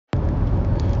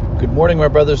Good morning, my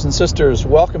brothers and sisters.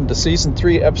 Welcome to Season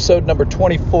 3, Episode number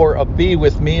 24 of Be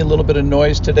With Me. A little bit of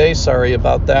noise today. Sorry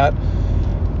about that.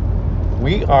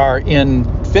 We are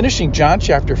finishing John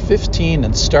chapter 15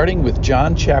 and starting with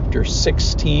John chapter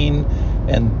 16.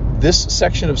 And this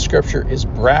section of Scripture is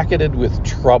bracketed with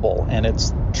trouble. And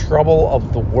it's trouble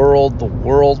of the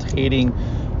world hating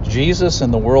Jesus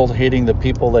and the world hating the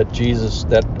people that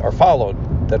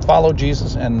follow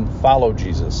Jesus and follow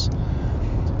Jesus.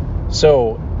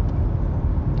 So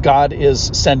God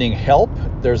is sending help.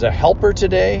 There's a helper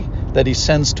today that he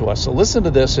sends to us. So listen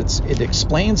to this. It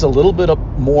explains a little bit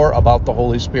more about the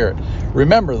Holy Spirit.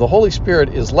 Remember, the Holy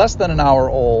Spirit is less than an hour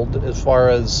old as far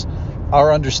as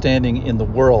our understanding in the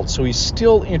world. So he's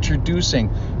still introducing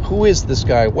who is this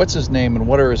guy, what's his name, and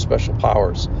what are his special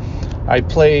powers. I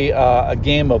play a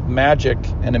game of magic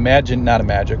and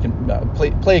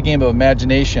play a game of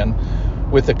imagination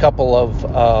with a couple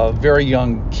of very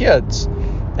young kids.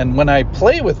 And when I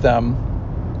play with them,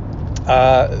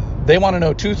 they want to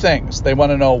know two things. They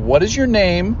want to know, what is your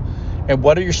name and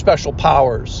what are your special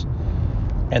powers?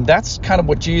 And that's kind of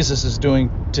what Jesus is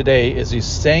doing today, is he's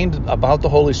saying about the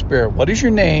Holy Spirit, what is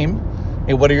your name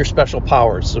and what are your special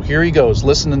powers? So here he goes,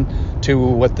 listening to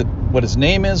what his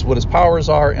name is, what his powers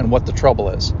are, and what the trouble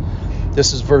is.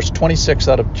 This is verse 26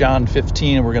 out of John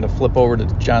 15, and we're going to flip over to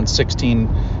John 16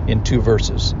 in 2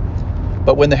 verses.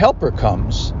 But when the Helper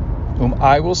comes, whom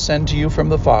I will send to you from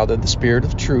the Father, the Spirit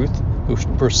of truth, who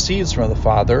proceeds from the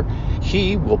Father,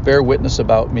 he will bear witness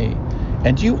about me.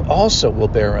 And you also will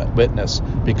bear witness,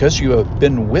 because you have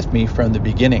been with me from the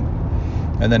beginning.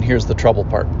 And then here's the trouble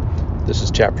part. This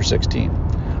is chapter 16.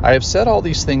 I have said all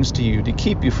these things to you to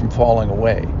keep you from falling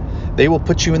away. They will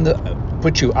put you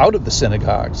out of the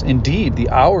synagogues. Indeed,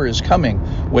 the hour is coming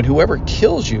when whoever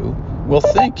kills you will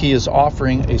think he is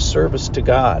offering a service to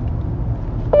God.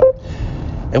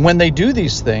 And when they do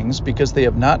these things, because they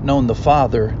have not known the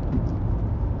Father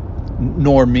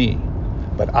nor me,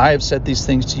 but I have said these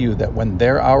things to you, that when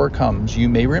their hour comes, you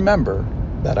may remember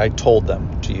that I told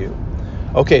them to you.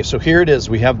 Okay, so here it is.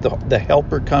 We have the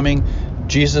Helper coming.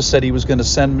 Jesus said he was going to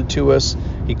send him to us.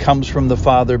 He comes from the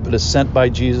Father, but is sent by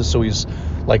Jesus. So he's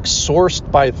like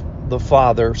sourced by the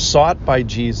Father, sought by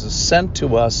Jesus, sent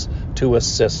to us to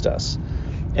assist us.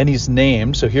 And he's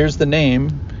named. So here's the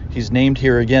name. He's named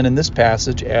here again in this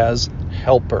passage as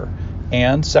Helper.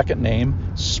 And second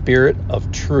name, Spirit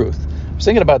of Truth. I was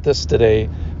thinking about this today,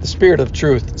 the Spirit of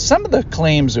Truth. Some of the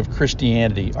claims of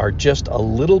Christianity are just a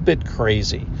little bit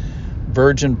crazy.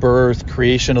 Virgin birth,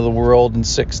 creation of the world in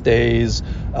 6 days,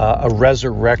 a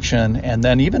resurrection, and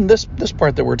then even this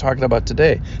part that we're talking about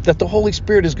today, that the Holy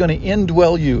Spirit is going to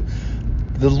indwell you.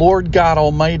 The Lord God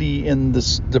Almighty in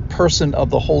the person of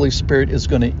the Holy Spirit is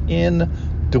going to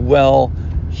indwell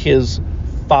his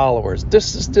followers.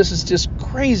 This is just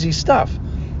crazy stuff.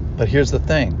 But here's the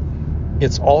thing.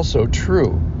 It's also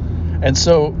true. And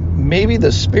so maybe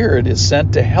the Spirit is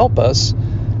sent to help us.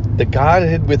 The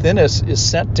Godhead within us is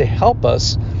sent to help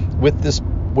us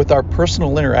with our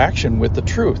personal interaction with the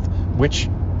truth, which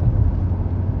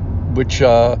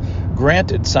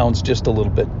granted sounds just a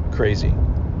little bit crazy.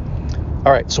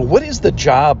 All right, so what is the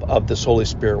job of this Holy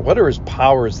Spirit? What are his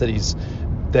powers that he's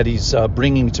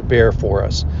bringing to bear for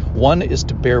us? One is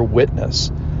to bear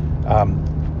witness.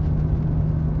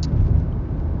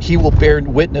 He will bear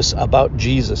witness about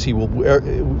Jesus.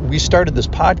 We started this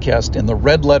podcast in the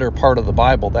red letter part of the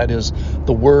Bible. That is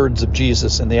the words of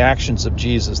Jesus and the actions of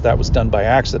Jesus. That was done by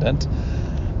accident.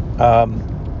 And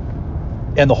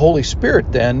the Holy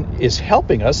Spirit then is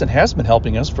helping us and has been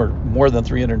helping us for more than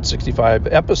 365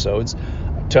 episodes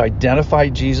to identify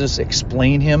Jesus,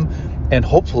 explain him, and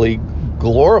hopefully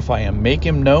glorify him, make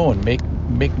him known,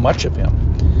 make much of him.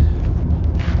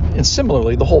 And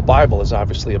similarly, the whole Bible is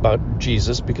obviously about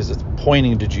Jesus because it's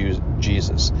pointing to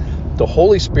Jesus. The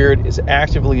Holy Spirit is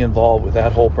actively involved with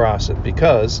that whole process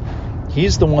because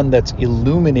he's the one that's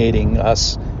illuminating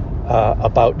us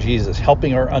about Jesus,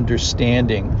 helping our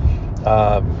understanding.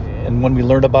 And when we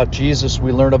learn about Jesus,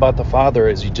 we learn about the Father,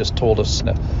 as he just told us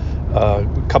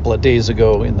a couple of days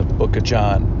ago in the book of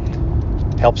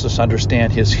John. Helps us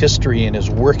understand his history and his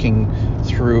working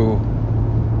through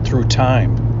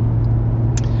time.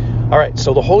 All right,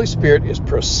 so the Holy Spirit is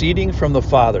proceeding from the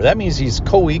Father. That means he's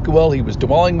co-equal. He was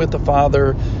dwelling with the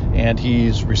Father, and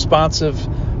he's responsive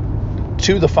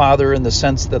to the Father in the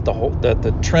sense that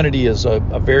the Trinity is a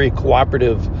very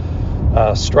cooperative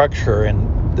structure.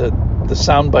 And the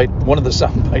soundbite, one of the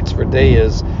sound bites for today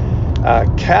is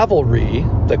cavalry.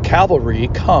 The cavalry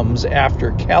comes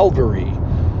after Calvary,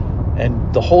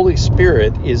 and the Holy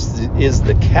Spirit is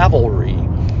the cavalry.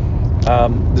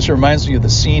 This reminds me of the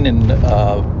scene in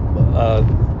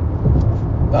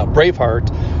Braveheart,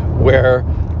 where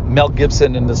Mel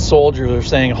Gibson and the soldiers are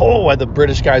saying, "Oh, the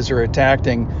British guys are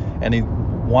attacking," and he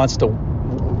wants to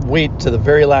wait to the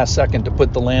very last second to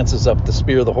put the lances up to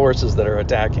spear the horses that are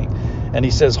attacking, and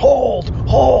he says, "Hold,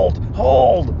 hold,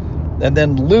 hold," and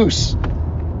then loose.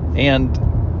 And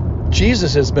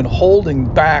Jesus has been holding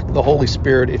back the Holy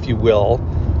Spirit, if you will,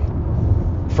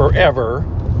 forever,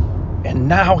 and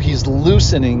now he's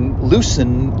loosening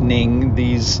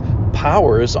these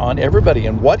powers on everybody.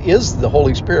 And what is the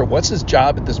Holy Spirit? What's his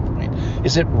job at this point?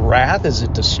 Is it wrath? Is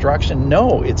it destruction?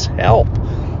 No, it's help.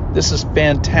 This is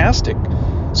fantastic.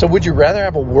 So would you rather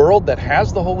have a world that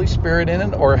has the Holy Spirit in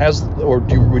it,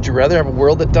 would you rather have a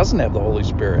world that doesn't have the Holy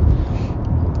Spirit?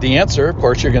 The answer, of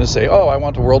course, you're going to say, "Oh, I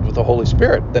want a world with the Holy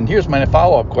Spirit." Then here's my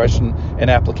follow-up question and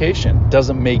application. Does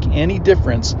it make any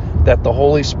difference that the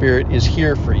Holy Spirit is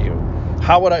here for you?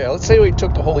 Let's say we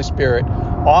took the Holy Spirit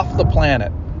off the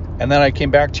planet and then I came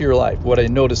back to your life. Would I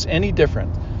notice any different?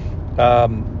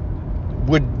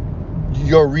 Would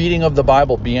your reading of the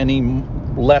Bible be any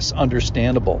less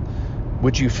understandable?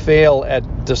 Would you fail at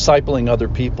discipling other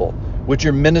people? Would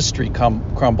your ministry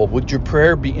crumble? Would your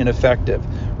prayer be ineffective?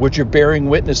 Would your bearing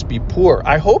witness be poor?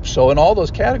 I hope so in all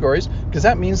those categories, because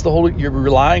that means you're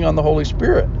relying on the Holy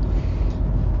Spirit.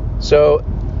 So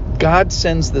God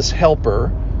sends this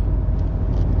helper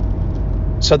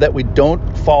so that we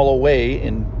don't fall away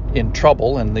in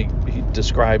trouble, and he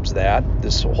describes that.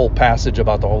 This whole passage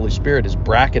about the Holy Spirit is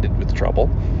bracketed with trouble.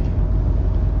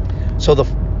 So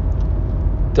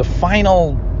the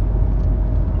final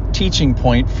teaching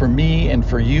point for me and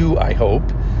for you, I hope,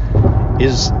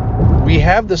 is we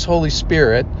have this Holy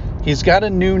Spirit. He's got a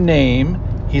new name.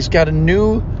 He's got a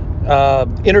new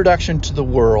introduction to the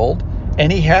world,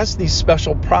 and he has these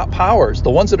special powers. The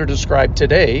ones that are described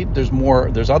today,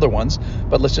 there's other ones,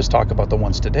 but let's just talk about the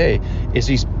ones today, is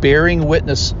he's bearing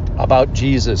witness about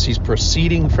Jesus. He's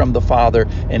proceeding from the Father,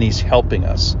 and he's helping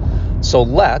us. So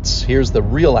here's the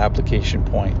real application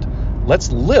point.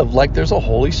 Let's live like there's a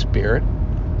Holy Spirit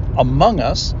among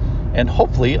us, and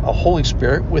hopefully a Holy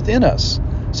Spirit within us.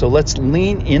 So let's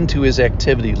lean into his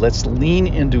activity. Let's lean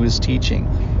into his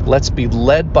teaching. Let's be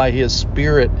led by his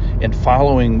Spirit in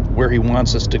following where he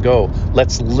wants us to go.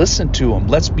 Let's listen to him.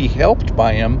 Let's be helped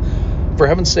by him. For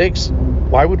heaven's sakes,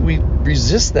 why would we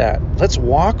resist that? Let's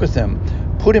walk with him.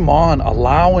 Put him on.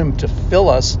 Allow him to fill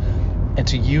us and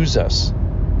to use us.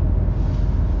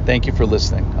 Thank you for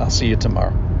listening. I'll see you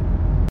tomorrow.